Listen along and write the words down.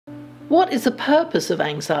What is the purpose of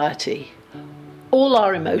anxiety? All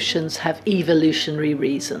our emotions have evolutionary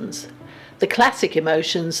reasons. The classic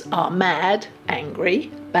emotions are mad,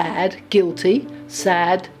 angry, bad, guilty,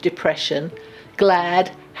 sad, depression,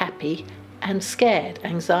 glad, happy, and scared,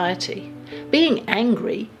 anxiety. Being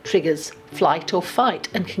angry triggers flight or fight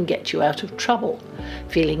and can get you out of trouble.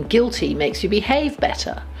 Feeling guilty makes you behave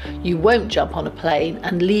better. You won't jump on a plane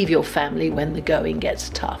and leave your family when the going gets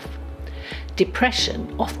tough.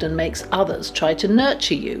 Depression often makes others try to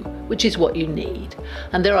nurture you, which is what you need.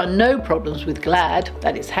 And there are no problems with glad,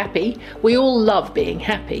 that is happy. We all love being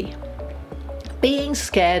happy. Being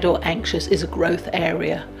scared or anxious is a growth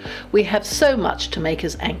area. We have so much to make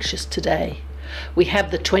us anxious today. We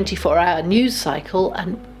have the 24-hour news cycle,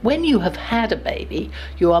 and when you have had a baby,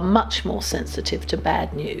 you are much more sensitive to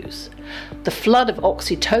bad news. The flood of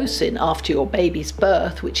oxytocin after your baby's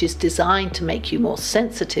birth, which is designed to make you more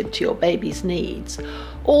sensitive to your baby's needs,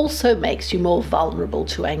 also makes you more vulnerable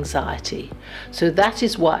to anxiety. So that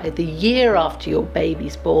is why the year after your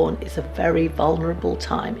baby's born is a very vulnerable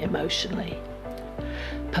time emotionally.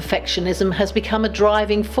 Perfectionism has become a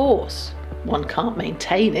driving force. One can't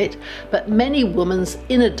maintain it, but many women's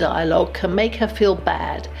inner dialogue can make her feel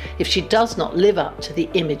bad if she does not live up to the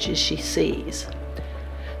images she sees.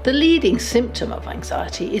 The leading symptom of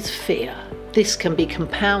anxiety is fear. This can be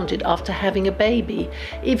compounded after having a baby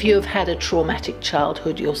if you have had a traumatic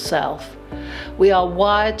childhood yourself. We are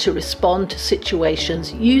wired to respond to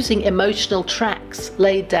situations using emotional tracks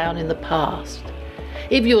laid down in the past.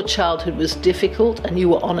 If your childhood was difficult and you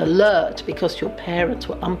were on alert because your parents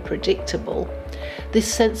were unpredictable,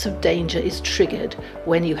 this sense of danger is triggered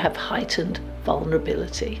when you have heightened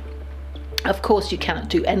vulnerability. Of course, you cannot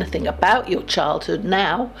do anything about your childhood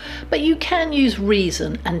now, but you can use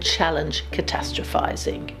reason and challenge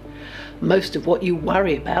catastrophizing. Most of what you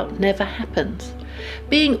worry about never happens.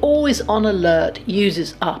 Being always on alert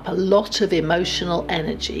uses up a lot of emotional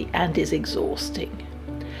energy and is exhausting.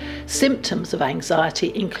 Symptoms of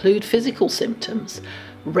anxiety include physical symptoms: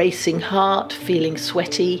 racing heart, feeling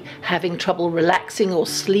sweaty, having trouble relaxing or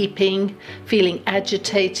sleeping, feeling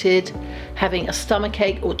agitated, having a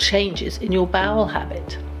stomachache or changes in your bowel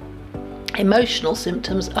habit. Emotional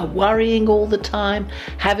symptoms are worrying all the time,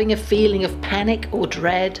 having a feeling of panic or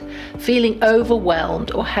dread, feeling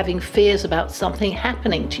overwhelmed, or having fears about something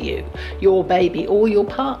happening to you, your baby, or your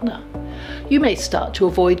partner. You may start to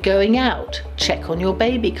avoid going out, check on your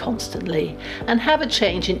baby constantly, and have a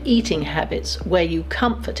change in eating habits where you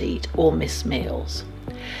comfort eat or miss meals.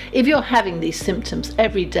 If you're having these symptoms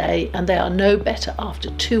every day and they are no better after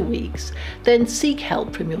 2 weeks, then seek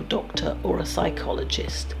help from your doctor or a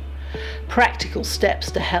psychologist. Practical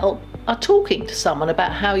steps to help are talking to someone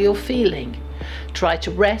about how you're feeling. Try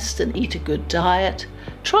to rest and eat a good diet.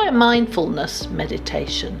 Try a mindfulness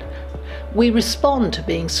meditation. We respond to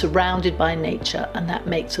being surrounded by nature, and that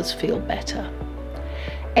makes us feel better.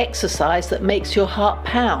 Exercise that makes your heart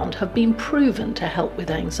pound have been proven to help with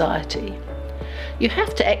anxiety. You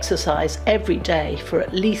have to exercise every day for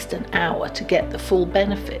at least an hour to get the full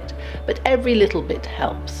benefit, but every little bit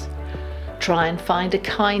helps. Try and find a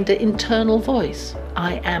kinder internal voice.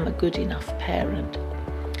 I am a good enough parent.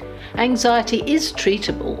 Anxiety is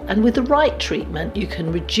treatable, and with the right treatment you can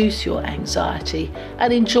reduce your anxiety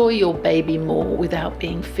and enjoy your baby more without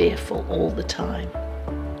being fearful all the time.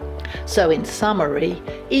 So in summary,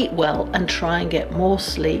 eat well and try and get more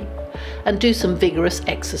sleep, and do some vigorous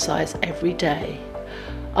exercise every day.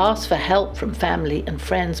 Ask for help from family and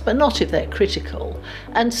friends, but not if they're critical,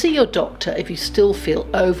 and see your doctor if you still feel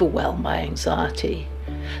overwhelmed by anxiety.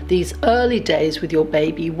 These early days with your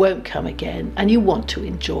baby won't come again, and you want to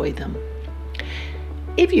enjoy them.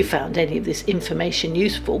 If you found any of this information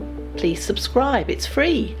useful, please subscribe. It's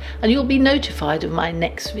free, and you'll be notified of my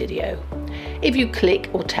next video. If you click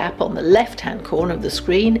or tap on the left-hand corner of the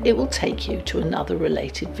screen, it will take you to another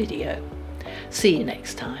related video. See you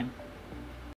next time.